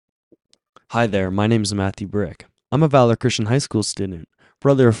Hi there, my name is Matthew Brick. I'm a Valor Christian High School student,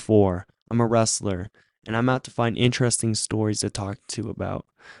 brother of 4. I'm a wrestler, and I'm out to find interesting stories to talk to about,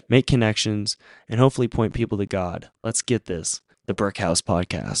 make connections, and hopefully point people to God. Let's get this, the Brick House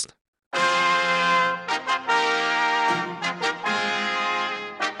Podcast.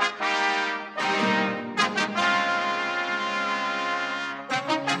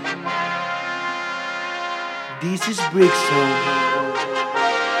 This is Brick's home.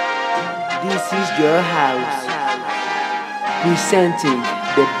 This is your house. Presenting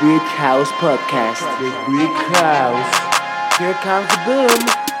the Brick House Podcast. The Brick House. Here comes the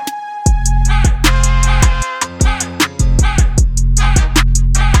boom.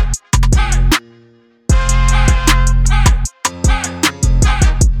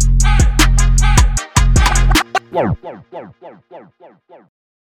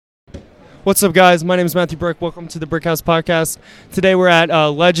 What's up, guys? My name is Matthew Brick. Welcome to the Brick House Podcast. Today we're at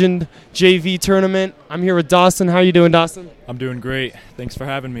Legend JV Tournament. I'm here with Dawson. How are you doing, Dawson? I'm doing great. Thanks for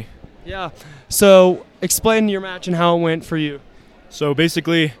having me. Yeah. So explain your match and how it went for you. So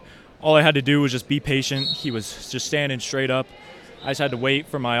basically, all I had to do was just be patient. He was just standing straight up. I just had to wait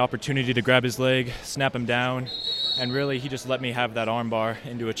for my opportunity to grab his leg, snap him down, and really he just let me have that arm bar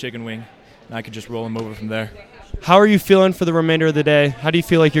into a chicken wing, and I could just roll him over from there. How are you feeling for the remainder of the day? How do you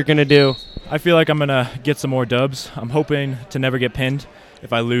feel like you're going to do? I feel like I'm going to get some more dubs. I'm hoping to never get pinned.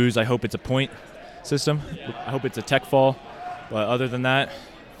 If I lose, I hope it's a point system. I hope it's a tech fall. But other than that,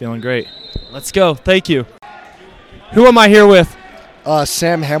 feeling great. Let's go. Thank you. Who am I here with?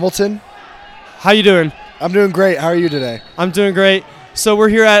 Sam Hamilton. How you doing? I'm doing great. How are you today? I'm doing great. So we're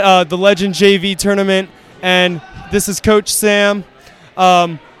here at the Legend JV Tournament, and this is Coach Sam.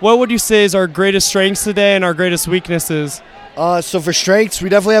 What would you say is our greatest strengths today and our greatest weaknesses? So for strengths, we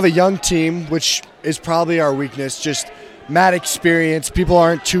definitely have a young team, which is probably our weakness. Just mad experience. People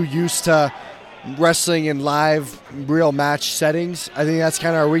aren't too used to wrestling in live, real match settings. I think that's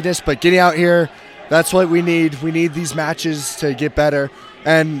kind of our weakness. But getting out here, that's what we need. We need these matches to get better.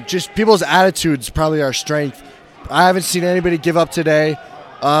 And just people's attitudes probably our strength. I haven't seen anybody give up today.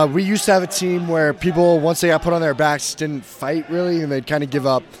 We used to have a team where people, once they got put on their backs, didn't fight really, and they'd kind of give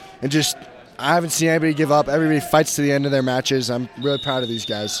up. And just, I haven't seen anybody give up. Everybody fights to the end of their matches. I'm really proud of these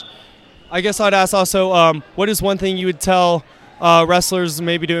guys. I guess I'd ask also, what is one thing you would tell wrestlers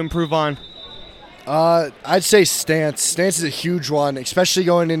maybe to improve on? I'd say stance. Stance is a huge one, especially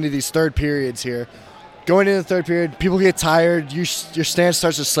going into these third periods here. Going into the third period, people get tired. Your stance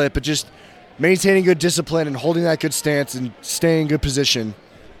starts to slip, but just maintaining good discipline and holding that good stance and staying in good position.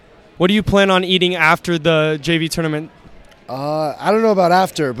 What do you plan on eating after the JV tournament? I don't know about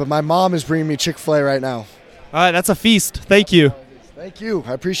after, but my mom is bringing me Chick-fil-A right now. All right, that's a feast. Thank you. Thank you.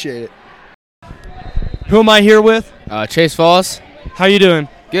 I appreciate it. Who am I here with? Chase Falls. How you doing?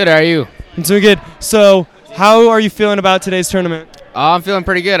 Good, how are you? I'm doing good. So, how are you feeling about today's tournament? I'm feeling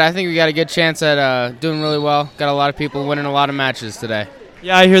pretty good. I think we got a good chance at doing really well. Got a lot of people winning a lot of matches today.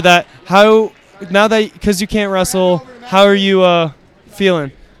 Yeah, I hear that. Because you can't wrestle, how are you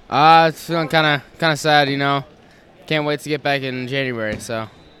feeling? It's feeling kind of sad, you know. Can't wait to get back in January, so.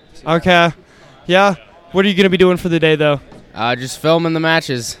 Okay. Yeah. What are you going to be doing for the day, though? Just filming the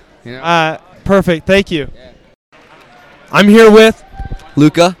matches, you know. Perfect. Thank you. Yeah. I'm here with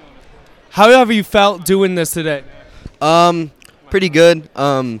Luca. How have you felt doing this today? Pretty good.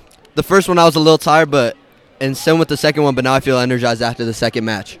 The first one I was a little tired, and same with the second one, but now I feel energized after the second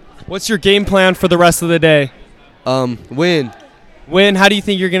match. What's your game plan for the rest of the day? Win. Win? How do you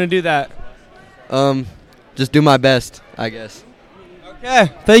think you're going to do that? Just do my best, I guess. Okay.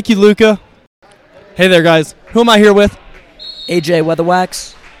 Thank you, Luca. Hey there, guys. Who am I here with? AJ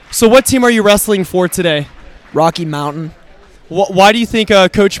Weatherwax. So what team are you wrestling for today? Rocky Mountain. Why do you think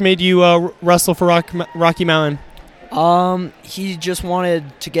Coach made you wrestle for Rocky Mountain? He just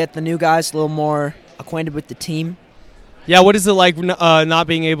wanted to get the new guys a little more acquainted with the team. Yeah, what is it like not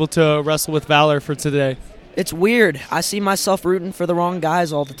being able to wrestle with Valor for today? It's weird. I see myself rooting for the wrong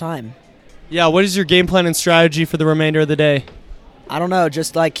guys all the time. Yeah, what is your game plan and strategy for the remainder of the day? I don't know,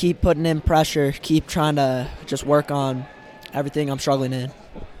 just like keep putting in pressure, keep trying to just work on everything I'm struggling in.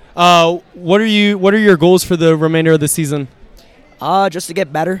 What are your goals for the remainder of the season? Just to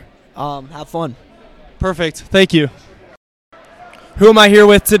get better, have fun. Perfect. Thank you. Who am I here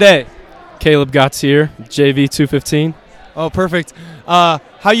with today? Caleb Gotts here, JV 215. Oh, perfect.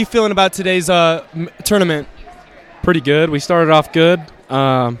 How you feeling about today's tournament? Pretty good. We started off good.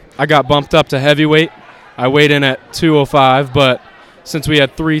 I got bumped up to heavyweight. I weighed in at 205, but since we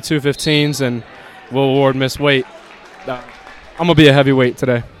had 3 215s and Will Ward missed weight, I'm going to be a heavyweight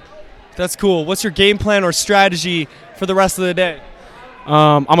today. That's cool. What's your game plan or strategy for the rest of the day?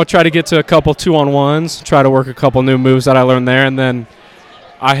 I'm going to try to get to a couple 2-on-1s, try to work a couple new moves that I learned there, and then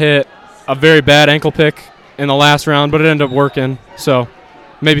I hit a very bad ankle pick in the last round, but it ended up working, so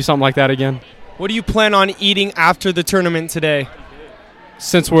maybe something like that again. What do you plan on eating after the tournament today?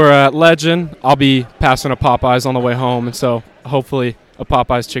 Since we're at Legend, I'll be passing a Popeyes on the way home, and so hopefully a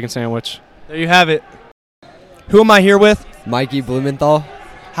Popeyes chicken sandwich. There you have it. Who am I here with? Mikey Blumenthal.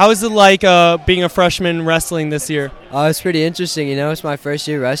 How is it like being a freshman wrestling this year? It's pretty interesting. It's my first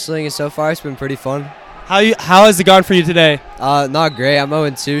year wrestling, and so far it's been pretty fun. How has it gone for you today? Not great. I'm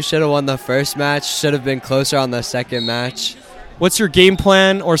 0-2. Should have won the first match. Should have been closer on the second match. What's your game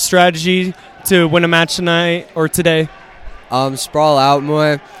plan or strategy to win a match tonight or today? Sprawl out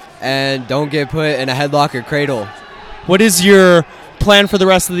more and don't get put in a headlock or cradle. What is your plan for the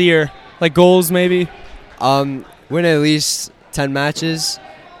rest of the year? Like goals maybe? Win at least 10 matches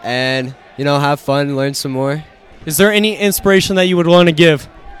and, have fun, learn some more. Is there any inspiration that you would want to give?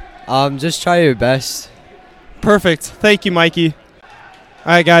 Just try your best. Perfect. Thank you, Mikey. All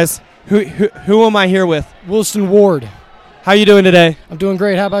right, guys. Who am I here with? Wilson Ward. How you doing today? I'm doing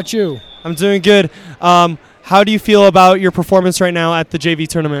great. How about you? I'm doing good. How do you feel about your performance right now at the JV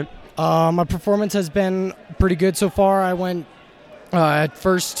tournament? My performance has been pretty good so far. I went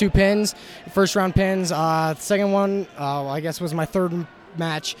first round pins. Second one, I guess, was my third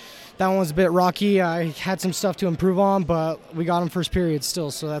match. That one was a bit rocky. I had some stuff to improve on, but we got him first period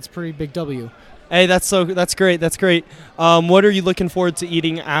still, so that's a pretty big W. Hey, that's great. That's great. What are you looking forward to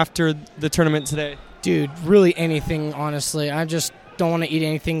eating after the tournament today? Dude, really anything, honestly. I just don't want to eat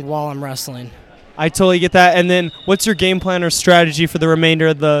anything while I'm wrestling. I totally get that. And then what's your game plan or strategy for the remainder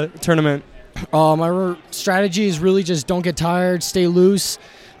of the tournament? My strategy is really just don't get tired, stay loose,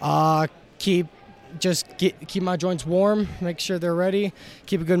 keep my joints warm, make sure they're ready,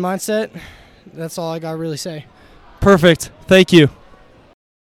 keep a good mindset. That's all I got to really say. Perfect. Thank you.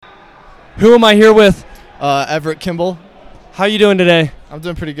 Who am I here with? Everett Kimball. How you doing today? I'm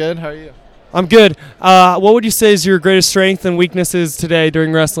doing pretty good. How are you? I'm good. What would you say is your greatest strength and weaknesses today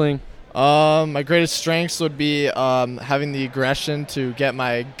during wrestling? My greatest strengths would be having the aggression to get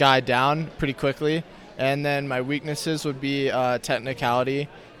my guy down pretty quickly. And then my weaknesses would be technicality,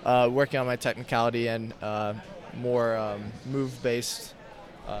 working on my technicality and more move-based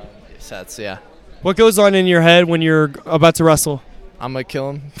sets, yeah. What goes on in your head when you're about to wrestle? I'm going to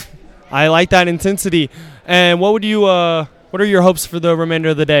kill him. I like that intensity. And what are your hopes for the remainder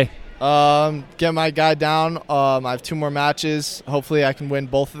of the day? Get my guy down. I have 2 more matches. Hopefully I can win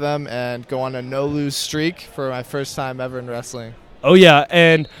both of them and go on a no-lose streak for my first time ever in wrestling. Oh, yeah.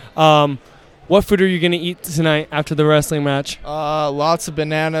 And what food are you going to eat tonight after the wrestling match? Lots of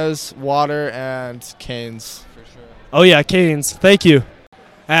bananas, water, and canes, for sure. Oh, yeah, canes. Thank you.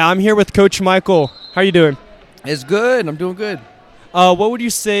 I'm here with Coach Michael. How are you doing? It's good. I'm doing good. What would you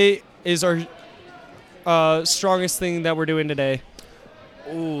say is our strongest thing that we're doing today?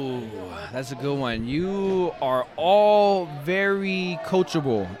 Ooh, that's a good one. You are all very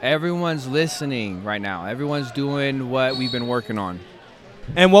coachable. Everyone's listening right now. Everyone's doing what we've been working on.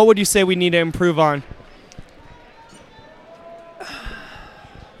 And what would you say we need to improve on?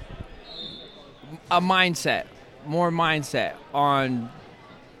 A mindset. More mindset on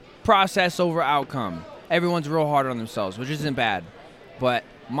process over outcome. Everyone's real hard on themselves, which isn't bad. But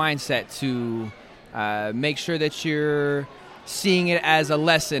mindset to make sure that you're seeing it as a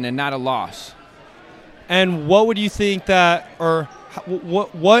lesson and not a loss. And what would you think that, or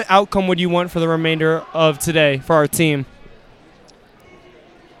what outcome would you want for the remainder of today for our team?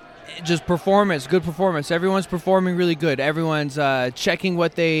 Just performance, good performance. Everyone's performing really good. Everyone's checking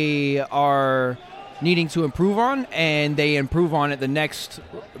what they are needing to improve on, and they improve on it the next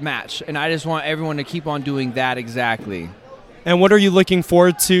match. And I just want everyone to keep on doing that exactly. And what are you looking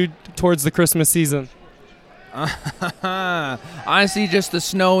forward to towards the Christmas season? Honestly, just the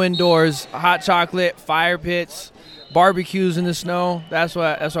snow indoors, hot chocolate, fire pits, barbecues in the snow. That's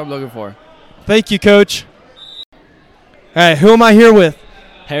what I'm looking for. Thank you, Coach. All right, who am I here with?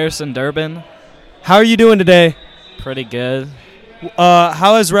 Harrison Durbin. How are you doing today? Pretty good.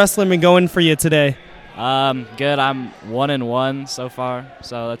 How has wrestling been going for you today? Good. I'm 1-1 so far,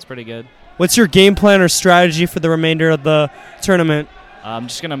 so that's pretty good. What's your game plan or strategy for the remainder of the tournament? I'm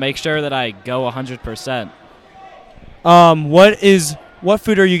just gonna make sure that I go 100%. What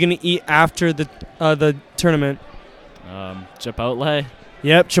food are you gonna eat after the tournament? Chipotle.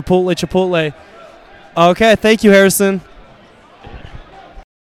 Yep, Chipotle. Okay, thank you, Harrison.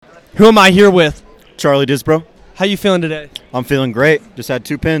 Who am I here with? Charlie Disbro. How you feeling today? I'm feeling great. Just had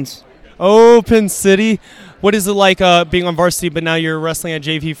 2 pins. Oh, Pin City. What is it like being on varsity, but now you're wrestling at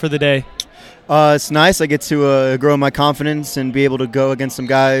JV for the day? It's nice. I get to grow my confidence and be able to go against some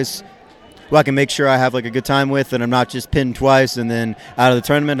guys who I can make sure I have like a good time with, and I'm not just pinned twice. And then out of the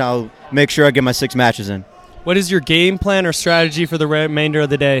tournament, I'll make sure I get my 6 matches in. What is your game plan or strategy for the remainder of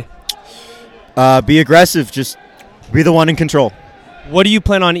the day? Be aggressive. Just be the one in control. What do you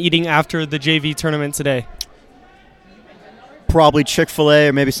plan on eating after the JV tournament today? Probably Chick-fil-A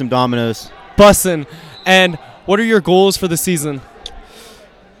or maybe some Domino's. Bussin'. And what are your goals for the season?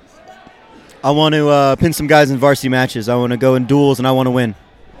 I want to pin some guys in varsity matches. I want to go in duels, and I want to win.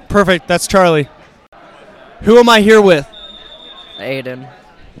 Perfect. That's Charlie. Who am I here with? Aiden.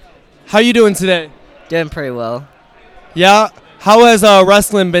 How you doing today? Doing pretty well. Yeah? How has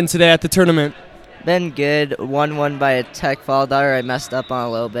wrestling been today at the tournament? Been good. Won by a tech fall dart. I messed up on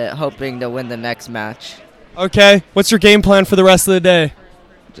a little bit, hoping to win the next match. Okay. What's your game plan for the rest of the day?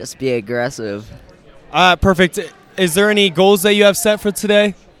 Just be aggressive. Perfect. Is there any goals that you have set for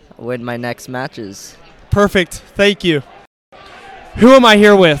today? Win my next matches. Perfect. Thank you. Who am I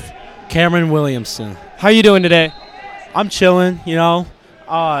here with? Cameron Williamson. How you doing today? I'm chilling, you know.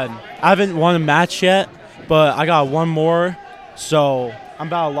 I haven't won a match yet, but I got one more, so I'm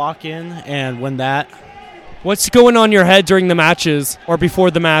about to lock in and win that. What's going on in your head during the matches, or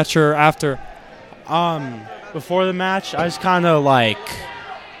before the match, or after? Before the match, I just kind of like,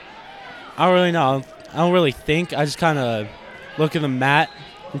 I don't really know. I don't really think. I just kind of look at the mat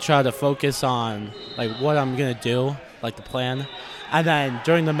and try to focus on like what I'm gonna do, like the plan. And then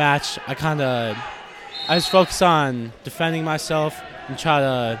during the match, I just focus on defending myself and try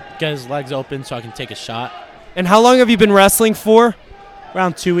to get his legs open so I can take a shot. And how long have you been wrestling for?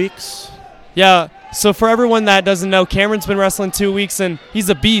 Around 2 weeks. Yeah. So for everyone that doesn't know, Cameron's been wrestling 2 weeks and he's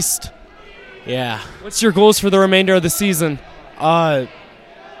a beast. Yeah. What's your goals for the remainder of the season?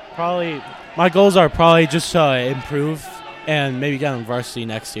 Probably my goals are probably just to improve and maybe get on varsity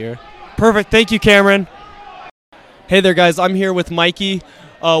next year. Perfect. Thank you, Cameron. Hey there, guys. I'm here with Mikey,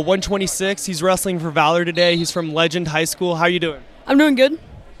 126. He's wrestling for Valor today. He's from Legend High School. How you doing? I'm doing good.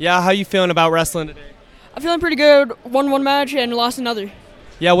 Yeah, how you feeling about wrestling today? I'm feeling pretty good. Won one match and lost another.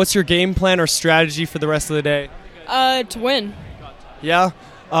 Yeah, what's your game plan or strategy for the rest of the day? To win. Yeah?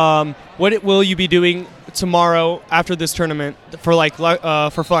 What will you be doing tomorrow after this tournament for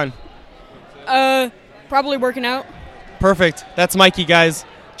fun? Probably working out. Perfect. That's Mikey, guys.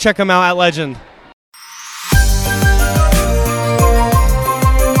 Check him out at Legend.